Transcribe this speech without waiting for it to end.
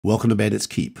Welcome to Bandit's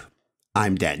Keep.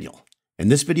 I'm Daniel. In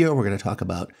this video, we're going to talk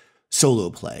about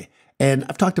solo play. And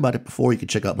I've talked about it before, you can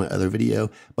check out my other video,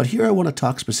 but here I want to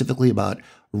talk specifically about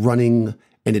running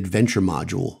an adventure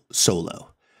module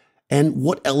solo and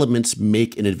what elements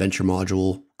make an adventure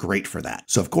module great for that.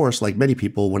 So of course, like many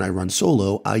people, when I run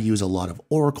solo, I use a lot of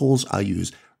oracles, I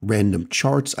use random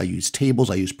charts, I use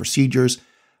tables, I use procedures,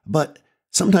 but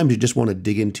sometimes you just want to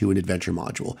dig into an adventure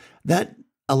module. That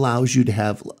allows you to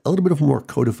have a little bit of a more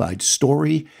codified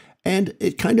story, and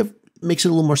it kind of makes it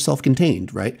a little more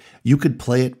self-contained, right? You could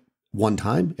play it one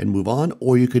time and move on,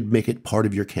 or you could make it part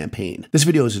of your campaign. This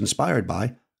video is inspired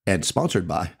by and sponsored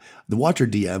by the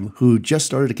watcherdm, who just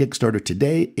started a Kickstarter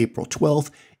today, April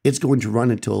 12th. It's going to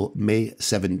run until May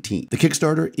 17th. The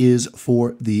Kickstarter is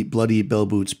for the Bloody Bell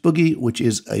Boots Boogie, which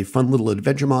is a fun little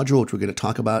adventure module, which we're going to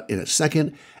talk about in a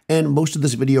second. And most of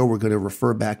this video, we're going to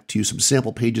refer back to some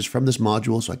sample pages from this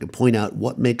module so I can point out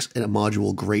what makes a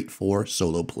module great for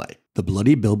solo play. The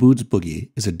Bloody Bell Boots Boogie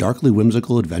is a darkly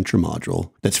whimsical adventure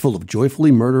module that's full of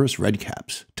joyfully murderous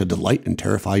redcaps to delight and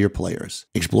terrify your players.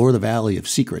 Explore the Valley of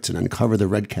Secrets and uncover the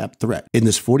redcap threat in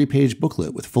this 40-page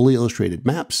booklet with fully illustrated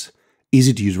maps,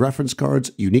 easy-to-use reference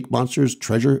cards, unique monsters,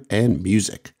 treasure, and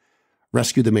music.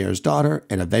 Rescue the mayor's daughter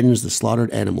and avenge the slaughtered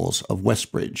animals of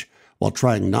Westbridge while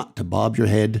trying not to bob your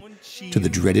head to the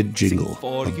dreaded jingle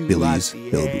of Billy's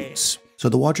Bell Boots. So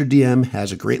the watcherdm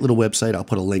has a great little website. I'll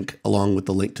put a link along with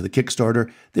the link to the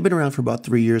Kickstarter. They've been around for about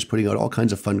 3 years, putting out all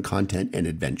kinds of fun content and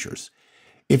adventures.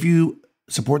 If you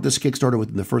support this Kickstarter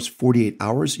within the first 48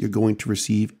 hours, you're going to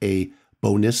receive a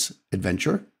bonus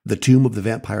adventure, The Tomb of the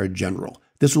Vampire General.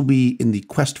 This will be in the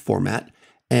quest format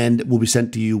and will be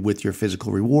sent to you with your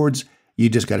physical rewards. You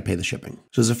just got to pay the shipping.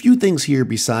 So there's a few things here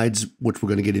besides, which we're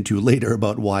going to get into later,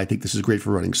 about why I think this is great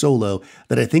for running solo,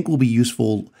 that I think will be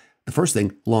useful. The first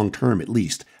thing, long-term at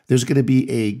least, there's going to be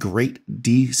a great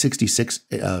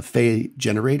D66 Fey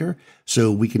generator,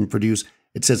 so we can produce,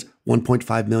 it says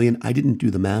 1.5 million. I didn't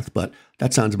do the math, but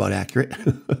that sounds about accurate.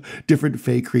 Different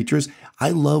Fey creatures.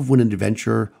 I love when an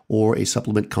adventure or a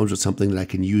supplement comes with something that I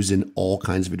can use in all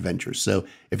kinds of adventures. So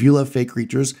if you love Fey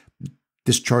creatures,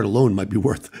 this chart alone might be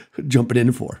worth jumping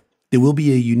in for. There will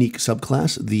be a unique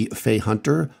subclass, the Fey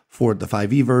Hunter, for the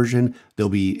 5e version.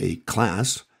 There'll be a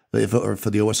class for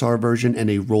the OSR version and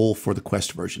a role for the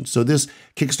Quest version. So this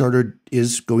Kickstarter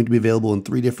is going to be available in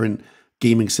 3 different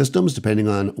gaming systems, depending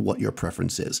on what your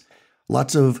preference is.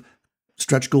 Lots of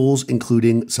stretch goals,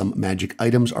 including some magic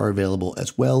items, are available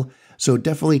as well. So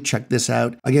definitely check this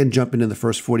out. Again, jump in the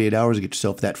first 48 hours and get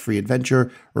yourself that free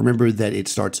adventure. Remember that it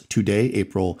starts today,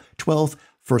 April 12th.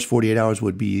 First 48 hours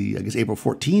would be, I guess, April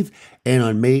 14th. And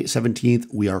on May 17th,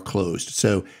 we are closed.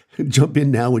 So jump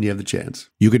in now when you have the chance.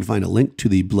 You can find a link to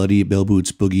the Bloody Bell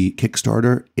Boots Boogie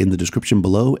Kickstarter in the description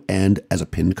below and as a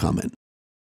pinned comment.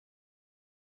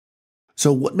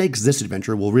 So what makes this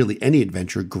adventure, well, really any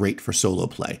adventure, great for solo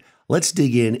play? Let's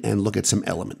dig in and look at some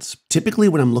elements. Typically,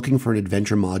 when I'm looking for an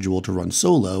adventure module to run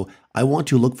solo, I want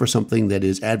to look for something that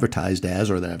is advertised as,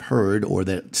 or that I've heard, or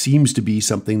that seems to be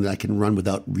something that I can run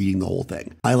without reading the whole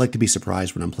thing. I like to be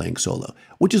surprised when I'm playing solo,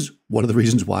 which is one of the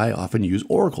reasons why I often use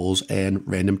oracles and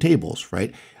random tables,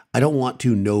 right? I don't want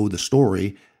to know the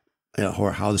story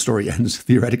or how the story ends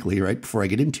theoretically, right, before I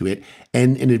get into it.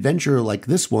 And an adventure like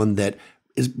this one that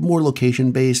is more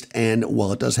location-based, and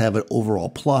while it does have an overall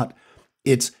plot,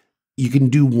 you can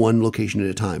do one location at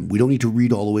a time. We don't need to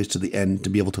read all the ways to the end to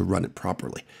be able to run it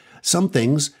properly. Some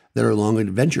things that are long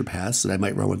adventure paths that I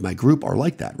might run with my group are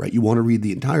like that, right? You want to read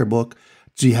the entire book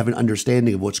so you have an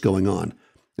understanding of what's going on.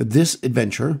 This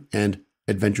adventure and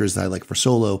adventures that I like for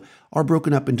solo are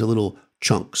broken up into little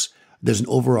chunks. There's an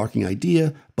overarching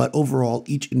idea, but overall,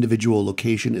 each individual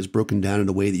location is broken down in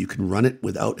a way that you can run it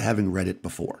without having read it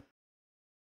before.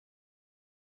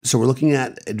 So we're looking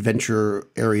at Adventure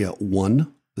Area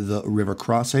 1, the river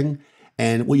crossing.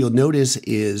 And what you'll notice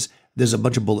is there's a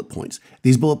bunch of bullet points.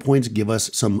 These bullet points give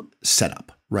us some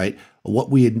setup, right?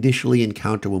 What we initially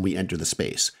encounter when we enter the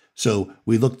space. So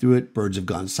we look through it, birds have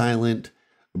gone silent,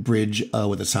 a bridge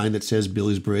with a sign that says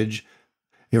Billy's Bridge,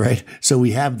 right? So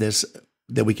we have this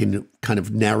that we can kind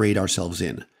of narrate ourselves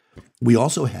in. We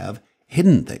also have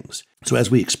hidden things. So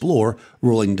as we explore,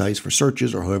 rolling dice for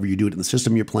searches or however you do it in the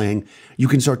system you're playing, you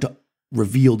can start to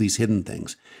reveal these hidden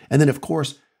things. And then, of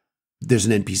course, there's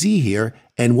an NPC here.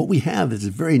 And what we have that's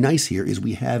very nice here is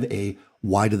we have a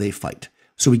why do they fight?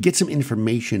 So we get some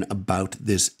information about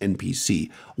this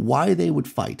NPC, why they would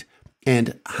fight,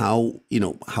 and how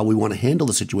we want to handle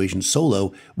the situation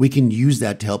solo. We can use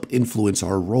that to help influence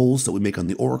our roles that we make on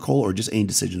the Oracle or just any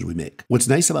decisions we make. What's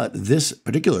nice about this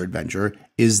particular adventure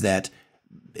is that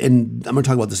and I'm going to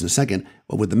talk about this in a second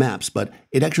with the maps, but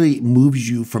it actually moves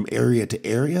you from area to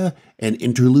area and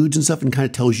interludes and stuff and kind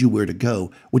of tells you where to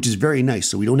go, which is very nice.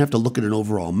 So we don't have to look at an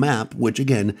overall map, which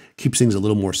again, keeps things a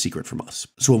little more secret from us.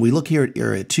 So when we look here at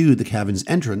Area 2, the cavern's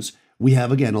entrance, we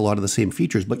have, again, a lot of the same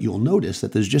features, but you'll notice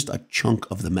that there's just a chunk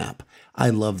of the map.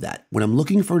 I love that. When I'm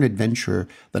looking for an adventure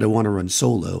that I want to run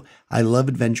solo, I love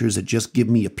adventures that just give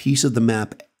me a piece of the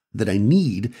map that I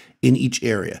need in each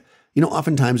area. You know,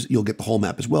 oftentimes you'll get the whole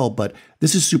map as well, but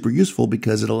this is super useful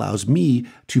because it allows me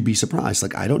to be surprised.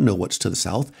 Like, I don't know what's to the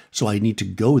south, so I need to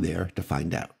go there to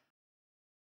find out.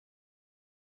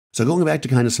 So going back to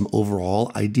kind of some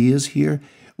overall ideas here,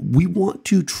 we want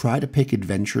to try to pick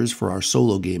adventures for our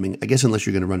solo gaming, I guess unless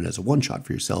you're going to run it as a one-shot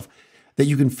for yourself, that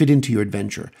you can fit into your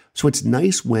adventure. So it's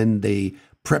nice when they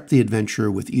prep the adventure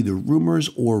with either rumors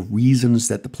or reasons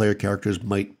that the player characters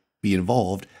might be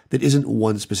involved that isn't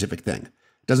one specific thing.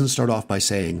 It doesn't start off by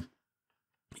saying,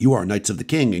 you are Knights of the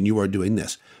King and you are doing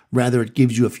this. Rather, it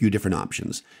gives you a few different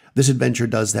options. This adventure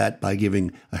does that by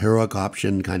giving a heroic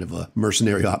option, kind of a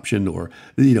mercenary option, or,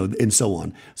 you know, and so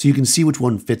on. So you can see which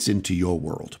one fits into your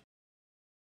world.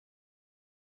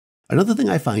 Another thing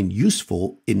I find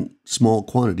useful in small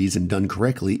quantities and done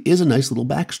correctly is a nice little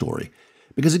backstory.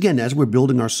 Because again, as we're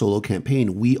building our solo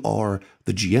campaign, we are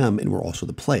the GM and we're also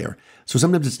the player. So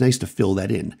sometimes it's nice to fill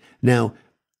that in. Now,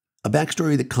 a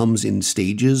backstory that comes in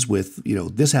stages with, you know,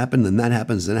 this happened, then that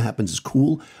happens, then that happens is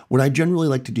cool. What I generally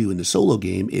like to do in the solo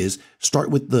game is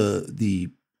start with the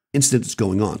incident that's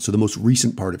going on, so the most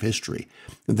recent part of history.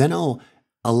 And then I'll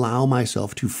allow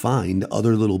myself to find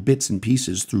other little bits and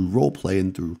pieces through roleplay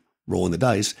and through rolling the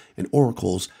dice and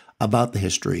oracles about the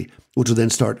history, which will then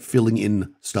start filling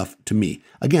in stuff to me.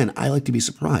 Again, I like to be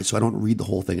surprised, so I don't read the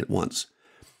whole thing at once.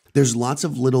 There's lots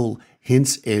of little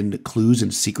hints and clues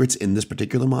and secrets in this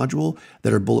particular module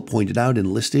that are bullet pointed out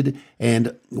and listed.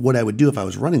 And what I would do if I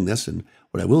was running this, and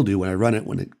what I will do when I run it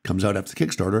when it comes out after the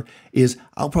Kickstarter, is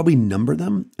I'll probably number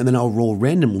them and then I'll roll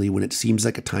randomly when it seems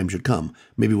like a time should come.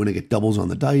 Maybe when I get doubles on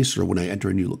the dice or when I enter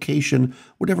a new location,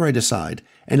 whatever I decide.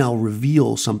 And I'll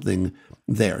reveal something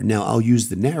there. Now, I'll use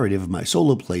the narrative of my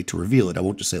solo play to reveal it. I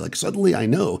won't just say, like, suddenly I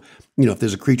know, you know, if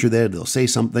there's a creature there, they'll say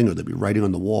something or they'll be writing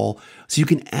on the wall. So you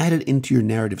can add it into your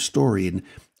narrative story and,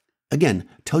 again,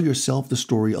 tell yourself the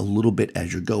story a little bit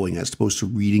as you're going, as opposed to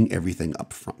reading everything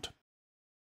up front.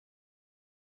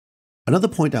 Another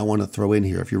point I want to throw in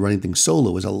here if you're running things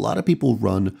solo is a lot of people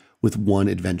run with one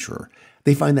adventurer.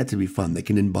 They find that to be fun. They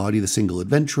can embody the single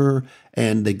adventurer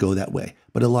and they go that way.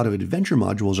 But a lot of adventure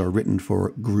modules are written for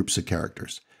groups of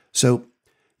characters. So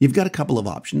you've got a couple of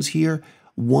options here.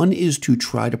 One is to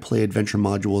try to play adventure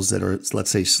modules that are,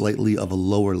 let's say, slightly of a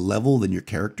lower level than your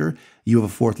character. You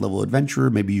have a 4th level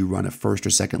adventurer, maybe you run a 1st or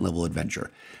 2nd level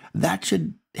adventure. That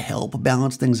should help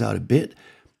balance things out a bit.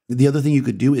 The other thing you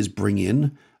could do is bring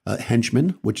in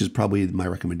henchmen, which is probably my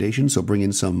recommendation. So bring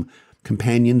in some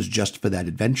companions just for that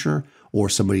adventure, or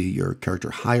somebody your character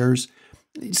hires.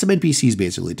 Some NPCs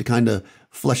basically to kind of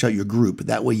flesh out your group.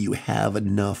 That way you have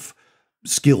enough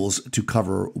skills to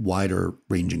cover wider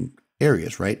ranging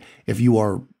areas, right? If you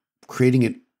are creating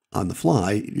it on the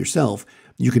fly yourself,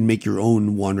 you can make your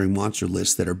own wandering monster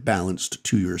lists that are balanced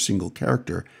to your single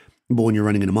character. But when you're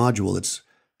running in a module that's,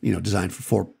 you know, designed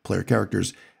for 4-player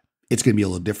characters, it's going to be a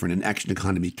little different, and action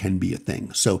economy can be a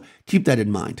thing. So keep that in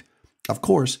mind. Of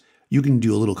course, you can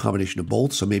do a little combination of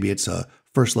both. So maybe it's a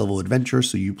 1st level adventure,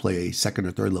 so you play a 2nd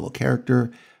or 3rd level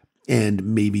character, and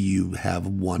maybe you have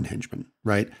one henchman,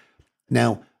 right?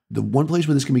 Now, the one place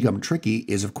where this can become tricky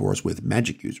is, of course, with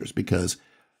magic users, because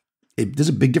there's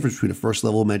a big difference between a 1st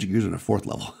level magic user and a 4th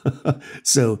level.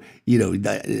 So, you know,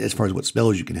 as far as what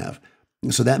spells you can have.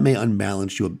 So that may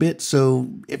unbalance you a bit. So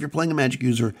if you're playing a magic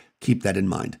user, keep that in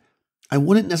mind. I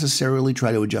wouldn't necessarily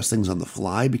try to adjust things on the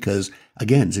fly because,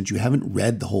 again, since you haven't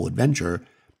read the whole adventure,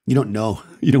 you don't know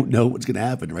what's going to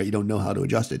happen, right? You don't know how to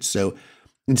adjust it. So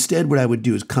instead, what I would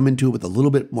do is come into it with a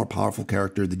little bit more powerful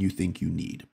character than you think you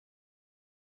need.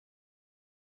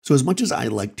 So as much as I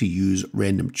like to use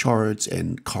random charts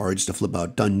and cards to flip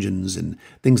out dungeons and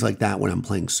things like that when I'm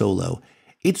playing solo,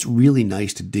 it's really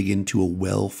nice to dig into a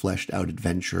well-fleshed out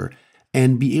adventure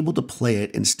and be able to play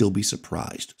it and still be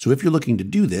surprised. So if you're looking to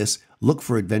do this, look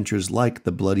for adventures like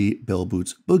the Bloody Bell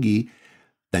Boots Boogie.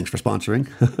 Thanks for sponsoring.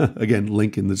 Again,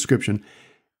 link in the description,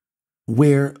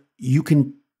 where you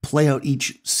can play out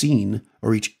each scene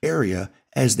or each area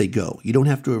as they go. You don't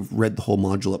have to have read the whole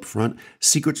module up front.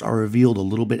 Secrets are revealed a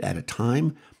little bit at a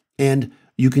time, and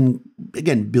you can,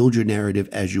 again, build your narrative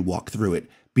as you walk through it.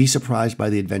 Be surprised by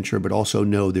the adventure, but also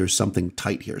know there's something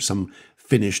tight here, some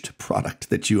finished product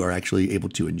that you are actually able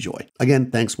to enjoy. Again,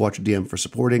 thanks WatcherdM for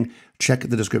supporting. Check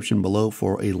the description below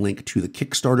for a link to the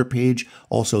Kickstarter page,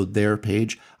 also their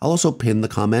page. I'll also pin the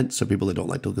comment, so people that don't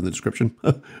like to look in the description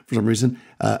for some reason,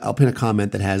 I'll pin a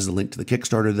comment that has the link to the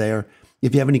Kickstarter there.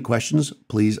 If you have any questions,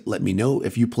 please let me know.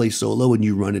 If you play solo and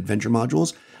you run adventure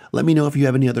modules, let me know if you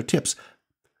have any other tips.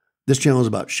 This channel is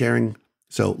about sharing,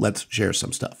 so let's share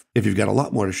some stuff. If you've got a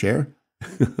lot more to share,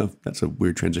 that's a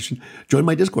weird transition, join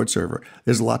my Discord server.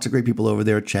 There's lots of great people over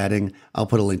there chatting. I'll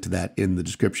put a link to that in the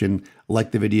description.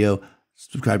 Like the video,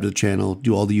 subscribe to the channel,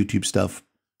 do all the YouTube stuff.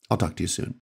 I'll talk to you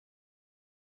soon.